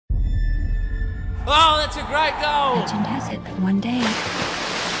Oh, that's a great goal. Legend has it that one day,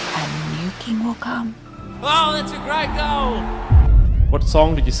 a new king will come. Oh, that's a great goal. What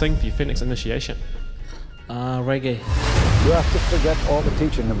song did you sing for your Phoenix initiation? Reggae. You have to forget all the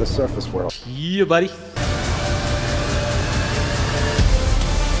teaching of the surface world. Yeah, buddy.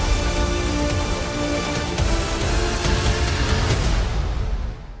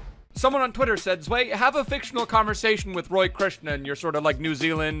 Someone on Twitter said, Zwei, have a fictional conversation with Roy Krishna and your sort of like New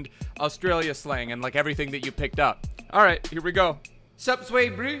Zealand, Australia slang and like everything that you picked up. All right, here we go. Sup, Zwei,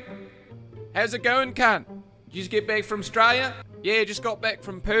 bro? How's it going, cunt? You just get back from Australia? Yeah, just got back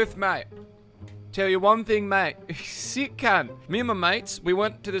from Perth, mate. Tell you one thing, mate. Sick cunt. Me and my mates, we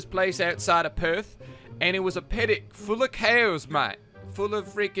went to this place outside of Perth, and it was a paddock full of cows, mate. Full of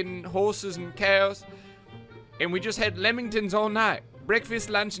freaking horses and cows. And we just had lamingtons all night. Breakfast,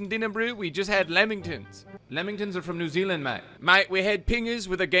 lunch, and dinner, bro, we just had lamingtons. Lamingtons are from New Zealand, mate. Mate, we had pingers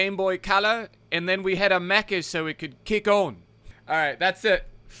with a Game Boy Color, and then we had a Macca's so it could kick on. Alright, that's it.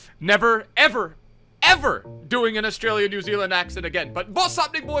 Never, ever, ever doing an Australia-New Zealand accent again. But what's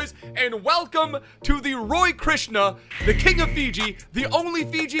happening, boys? And welcome to the Roy Krishna, the King of Fiji, the only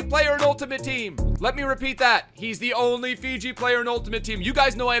Fiji player in Ultimate Team. Let me repeat that. He's the only Fiji player in Ultimate Team. You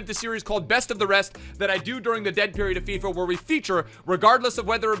guys know I have the series called Best of the Rest that I do during the dead period of FIFA, where we feature, regardless of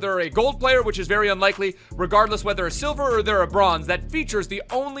whether they're a gold player, which is very unlikely, regardless whether a silver or they're a bronze, that features the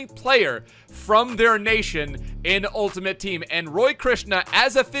only player from their nation in Ultimate Team. And Roy Krishna,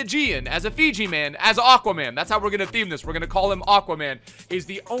 as a Fijian, as a Fiji man, as Aquaman, that's how we're going to theme this. We're going to call him Aquaman, is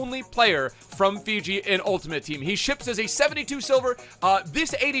the only player from Fiji in Ultimate Team. He ships as a 72 silver.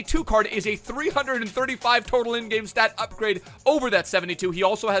 This 82 card is a 335 total in-game stat upgrade over that 72. He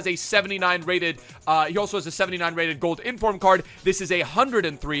also has a 79 rated, gold inform card. This is a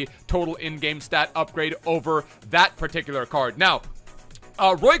 103 total in-game stat upgrade over that particular card. Now,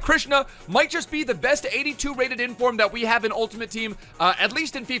 Roy Krishna might just be the best 82 rated inform that we have in Ultimate Team, at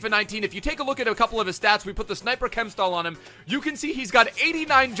least in FIFA 19. If you take a look at a couple of his stats, we put the Sniper Chem style on him. You can see he's got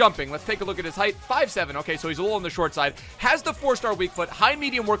 89 jumping. Let's take a look at his height. 5'7". Okay, so he's a little on the short side. Has the 4-star weak foot. High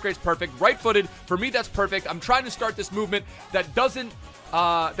medium work rate's perfect. Right-footed. For me, that's perfect. I'm trying to start this movement that doesn't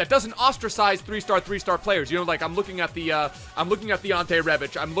ostracize 3-star players. You know, like I'm looking at the Ante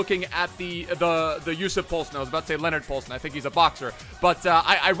Rebic. I'm looking at the Yusuf Poulsen. I was about to say Leonard Poulsen. I think he's a boxer. But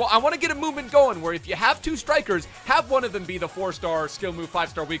I want to get a movement going where if you have two strikers, have one of them be the 4-star skill move,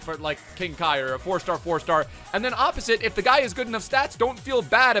 5-star weak foot like King Kai, or a 4-star. And then opposite, if the guy has good enough stats, don't feel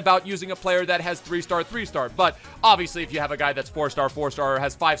bad about using a player that has 3-star. But obviously, if you have a guy that's 4-star, or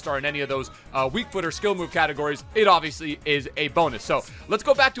has 5-star in any of those weak foot or skill move categories, it obviously is a bonus. So let's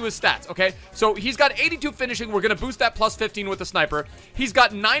go back to his stats, okay? So he's got 82 finishing. We're going to boost that plus 15 with the sniper. He's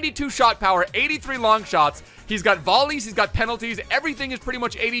got 92 shot power, 83 long shots. He's got volleys, he's got penalties. Everything is pretty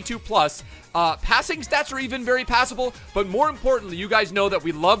much 82 plus. Passing stats are even very passable, but more importantly, you guys know that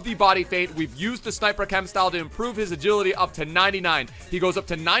we love the body feint. We've used the Sniper Chem style to improve his agility up to 99. He goes up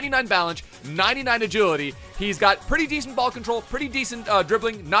to 99 balance, 99 agility. He's got pretty decent ball control, pretty decent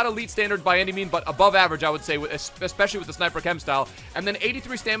dribbling, not elite standard by any mean, but above average, I would say, especially with the Sniper Chem style. And then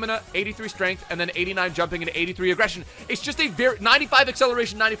 83 stamina, 83 strength, and then 89 jumping and 83 aggression. It's just a very 95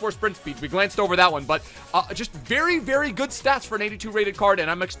 acceleration, 94 sprint speed. We glanced over that one, but just very, very good stats for an 82 rated card, and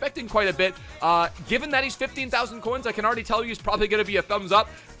I'm expecting quite a bit. Given that he's 15,000 coins, I can already tell you he's probably going to be a thumbs up.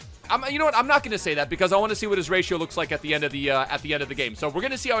 You know what? I'm not going to say that because I want to see what his ratio looks like at the end of the game. So we're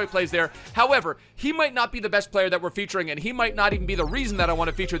going to see how he plays there. However, he might not be the best player that we're featuring, and he might not even be the reason that I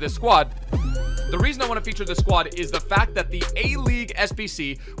want to feature this squad. The reason I want to feature this squad is the fact that the A-League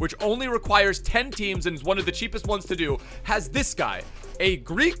SBC, which only requires 10 teams and is one of the cheapest ones to do, has this guy, a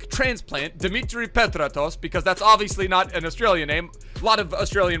Greek transplant, Dimitri Petratos, because that's obviously not an Australian name. A lot of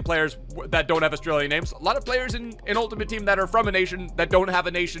Australian players that don't have Australian names. A lot of players in Ultimate Team that are from a nation that don't have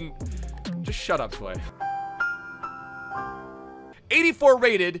a nation. Just shut up, Clay. 84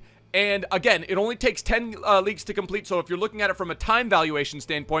 rated. And again, it only takes 10 leagues to complete. So if you're looking at it from a time valuation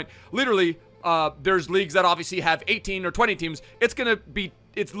standpoint, literally, there's leagues that obviously have 18 or 20 teams.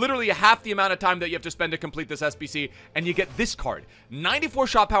 It's literally half the amount of time that you have to spend to complete this SBC, and you get this card. 94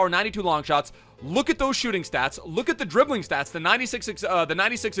 shot power, 92 long shots. Look at those shooting stats. Look at the dribbling stats. The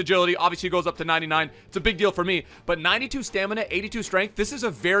 96 agility obviously goes up to 99. It's a big deal for me. But 92 stamina, 82 strength. This is a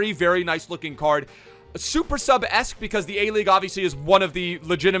very, very nice looking card. Super sub-esque because the A-League obviously is one of the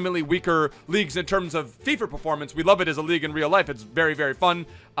legitimately weaker leagues in terms of FIFA performance. We love it as a league in real life. It's very, very fun.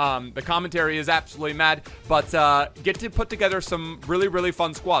 The commentary is absolutely mad, but get to put together some really, really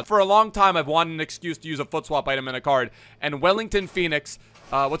fun squads. For a long time, I've wanted an excuse to use a foot swap item in a card, and Wellington Phoenix,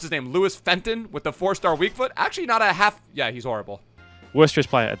 what's his name? Lewis Fenton with the 4-star weak foot. Actually, not a half. Yeah, he's horrible. Worst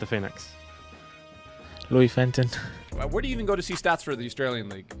player at the Phoenix. Louis Fenton. Where do you even go to see stats for the Australian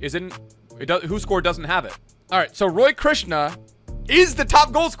League? Who score doesn't have it? All right, so Roy Krishna is the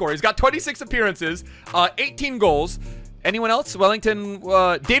top goal scorer. He's got 26 appearances, 18 goals. Anyone else? Wellington,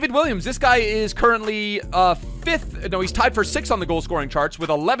 David Williams. This guy is currently fifth. No, he's tied for 6th on the goal scoring charts with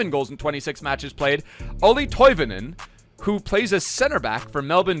 11 goals in 26 matches played. Olli Toivonen, who plays as center back for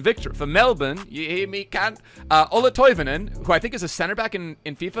Melbourne Victory. For Melbourne, you hear me, can't? Olli Toivonen, who I think is a center back in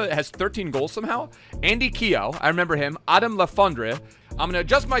FIFA, has 13 goals somehow. Andy Keogh, I remember him. Adam Lafondre. I'm going to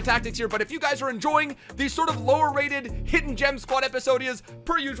adjust my tactics here, but if you guys are enjoying these sort of lower-rated Hidden Gem Squad episodios,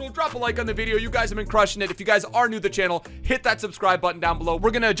 per usual, drop a like on the video. You guys have been crushing it. If you guys are new to the channel, hit that subscribe button down below.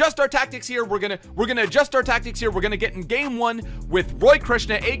 We're going to adjust our tactics here. We're going to adjust our tactics here. We're going to get in game 1 with Roy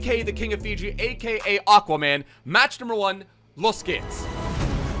Krishna, aka the King of Fiji, aka Aquaman. Match number 1, Los Kids.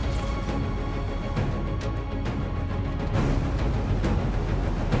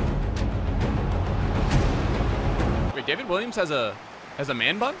 Wait, David Williams has a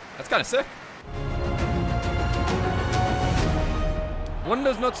man bun? That's kind of sick. One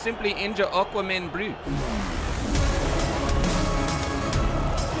does not simply injure Aquaman brew.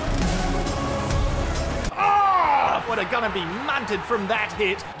 Oh, what are gonna be manted from that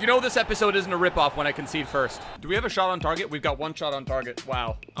hit. You know this episode isn't a ripoff when I concede first. Do we have a shot on target? We've got 1 shot on target.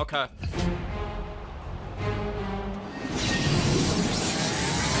 Wow. Okay.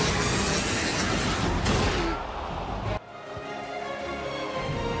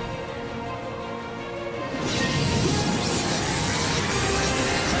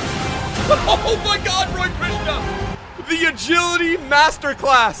 Oh my god, Roy Krishna! The agility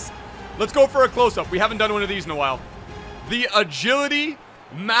masterclass. Let's go for a close-up. We haven't done one of these in a while. The agility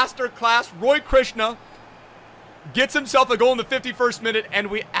masterclass. Roy Krishna gets himself a goal in the 51st minute, and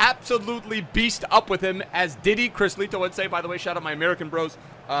we absolutely beast up with him, as Diddy, Chris Lito would say. By the way, shout out my American bros.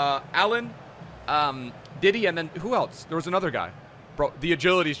 Alan, Diddy, and then who else? There was another guy. Bro, the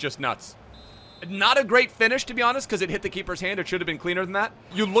agility's just nuts. Not a great finish, to be honest, because it hit the keeper's hand. It should have been cleaner than that.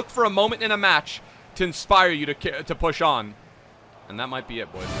 You look for a moment in a match to inspire you to push on. And that might be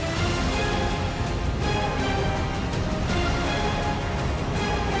it, boys.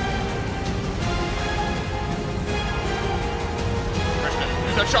 Krishna,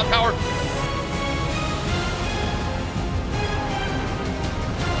 use that shot power.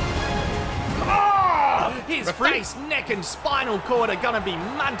 His face, neck, and spinal cord are gonna be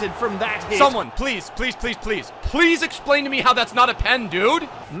manted from that hit. Someone, please, please, please, please, please explain to me how that's not a pen, dude.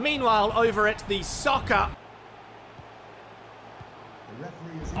 Meanwhile, over at the soccer.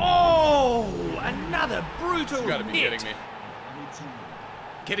 Oh, another brutal You gotta be hit. kidding me.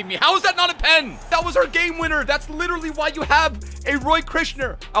 Kidding me? How is that not a pen? That was our game winner. That's literally why you have a Roy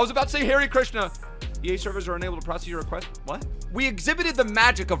Krishna. I was about to say Harry Krishna. EA servers are unable to process your request. What? We exhibited the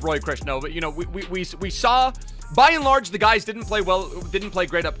magic of Roy Krishna, but you know, we saw, by and large, the guys didn't play well, didn't play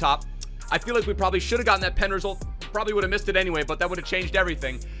great up top. I feel like we probably should have gotten that pen result. Probably would have missed it anyway, but that would have changed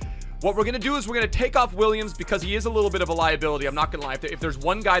everything. What we're going to do is we're going to take off Williams because he is a little bit of a liability. I'm not going to lie. If there's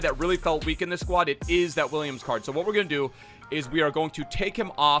one guy that really felt weak in this squad, it is that Williams card. So what we're going to do is we are going to take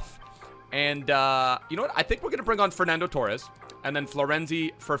him off. And you know what? I think we're going to bring on Fernando Torres and then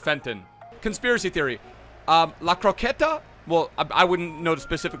Florenzi for Fenton. Conspiracy theory. La Croqueta, well, I wouldn't know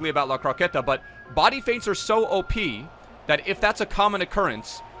specifically about La Croqueta, but body feints are so OP that if that's a common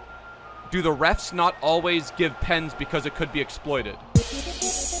occurrence, do the refs not always give pens because it could be exploited?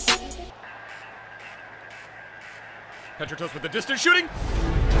 Petrotos with the distance shooting.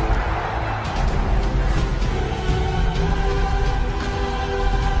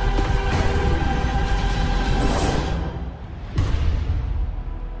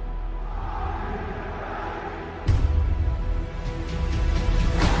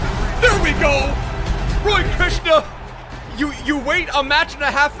 There we go! Roy Krishna! You wait a match and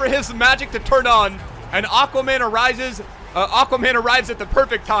a half for his magic to turn on, and Aquaman arrives at the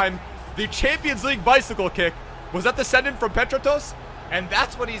perfect time. The Champions League bicycle kick. Was that the send-in from Petrotos? And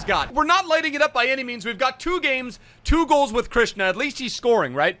that's what he's got. We're not lighting it up by any means. We've got 2 games, 2 goals with Krishna. At least he's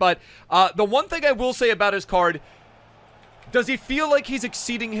scoring, right? But the one thing I will say about his card, does he feel like he's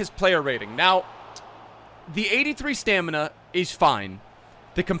exceeding his player rating? Now, the 83 stamina is fine.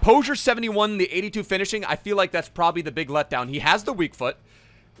 The composure 71, the 82 finishing, I feel like that's probably the big letdown. He has the weak foot,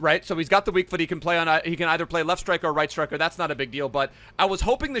 right? So he's got the weak foot. He can play on. He can either play left striker or right striker. That's not a big deal. But I was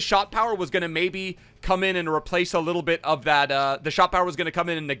hoping the shot power was going to maybe come in and replace a little bit of that. The shot power was going to come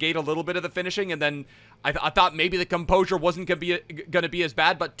in and negate a little bit of the finishing. And then I thought maybe the composure wasn't going to be as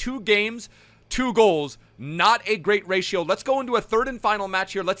bad. But 2 games, 2 goals. Not a great ratio. Let's go into a third and final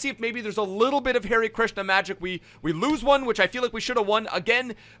match here. Let's see if maybe there's a little bit of Harry Krishna magic. We lose one, which I feel like we should have won.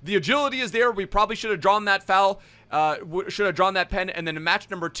 Again, the agility is there. We probably should have drawn that foul. Should have drawn that pen. And then in match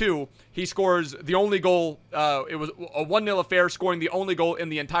number 2, he scores the only goal. It was a 1-0 affair, scoring the only goal in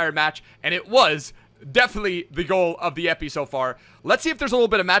the entire match. And it was definitely the goal of the epi so far. Let's see if there's a little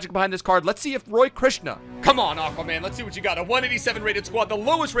bit of magic behind this card. Let's see if Roy Krishna. Come on, Aquaman. Let's see what you got. A 187 rated squad. The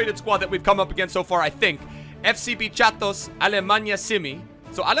lowest rated squad that we've come up against so far, I think. FCB Chatos Alemania Simi.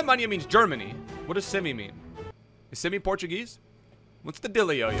 So Alemania means Germany. What does Simi mean? Is Simi Portuguese? What's the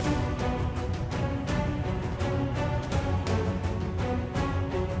dealio?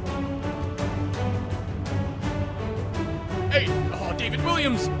 Hey! Oh, David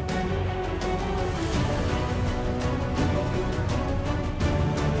Williams!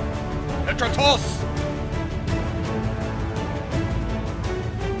 Petratos!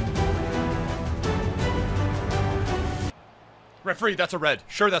 Referee, that's a red.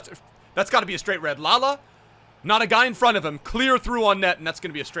 Sure, that's got to be a straight red. Lala, not a guy in front of him. Clear through on net, and that's going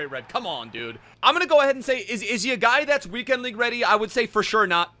to be a straight red. Come on, dude. I'm going to go ahead and say, is he a guy that's weekend league ready? I would say for sure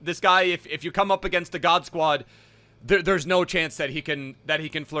not. This guy, if you come up against the God Squad, there's no chance that he can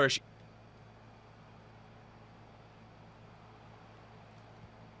flourish.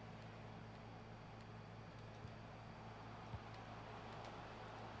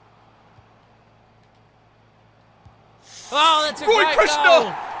 Oh, that's a Roy great Krishna!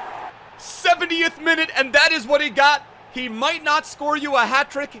 goal. 70th minute, and that is what he got. He might not score you a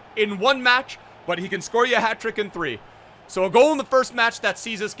hat-trick in 1 match, but he can score you a hat-trick in 3. So a goal in the first match that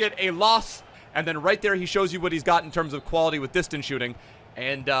sees us get a loss, and then right there he shows you what he's got in terms of quality with distance shooting,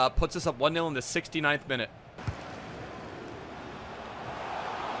 and puts us up 1-0 in the 69th minute.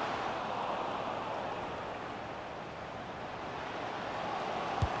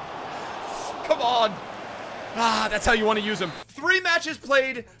 Come on! Ah, that's how you want to use him. 3 matches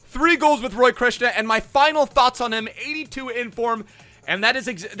played, 3 goals with Roy Krishna, and my final thoughts on him, 82 in form, and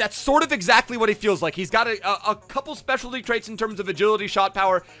that's sort of exactly what he feels like. He's got a couple specialty traits in terms of agility, shot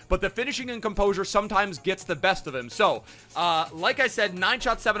power, but the finishing and composure sometimes gets the best of him. So, like I said, 9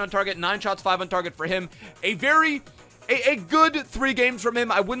 shots, 7 on target, 9 shots, 5 on target for him. A good 3 games from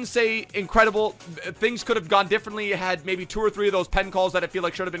him. I wouldn't say incredible. Things could have gone differently had maybe 2 or 3 of those pen calls that I feel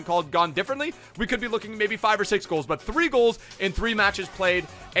like should have been called gone differently. We could be looking at maybe 5 or 6 goals, but 3 goals in 3 matches played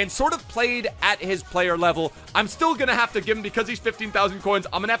and sort of played at his player level. I'm still going to have to give him, because he's 15,000 coins,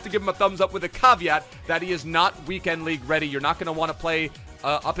 I'm going to have to give him a thumbs up with a caveat that he is not weekend league ready. You're not going to want to play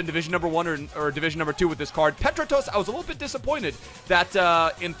up in Division number 1 or Division number 2 with this card. Petratos, I was a little bit disappointed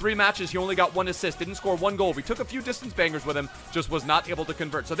that in 3 matches he only got 1 assist, didn't score 1 goal. We took a few distance bangers with him, just was not able to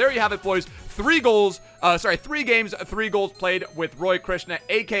convert. So there you have it, boys. 3 games, 3 goals played with Roy Krishna,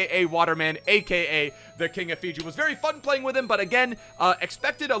 aka Waterman, aka the King of Fiji. It was very fun playing with him, but again,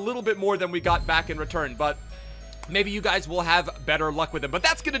 expected a little bit more than we got back in return. But maybe you guys will have better luck with him. But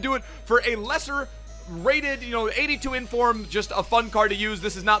that's going to do it for a lesser rated, 82 in form, just a fun card to use.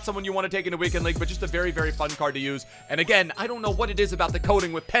 This is not someone you want to take in a weekend league, but just a very, very fun card to use. And again, I don't know what it is about the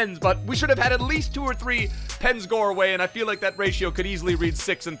coding with pens, but we should have had at least 2 or 3 pens go our way, and I feel like that ratio could easily read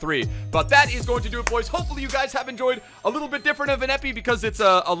 6 and 3. But that is going to do it, boys. Hopefully you guys have enjoyed a little bit different of an epi, because it's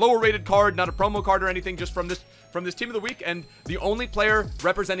a lower rated card, not a promo card or anything, just from this team of the week, and the only player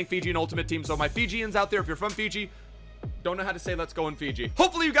representing Fiji in Ultimate Team. So my Fijians out there, if you're from Fiji, don't know how to say let's go in Fiji.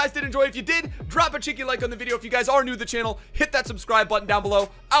 Hopefully you guys did enjoy. If you did, drop a cheeky like on the video. If you guys are new to the channel, hit that subscribe button down below.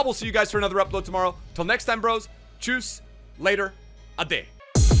 I will see you guys for another upload tomorrow. Till next time, bros. Tschüss. Later. Ade.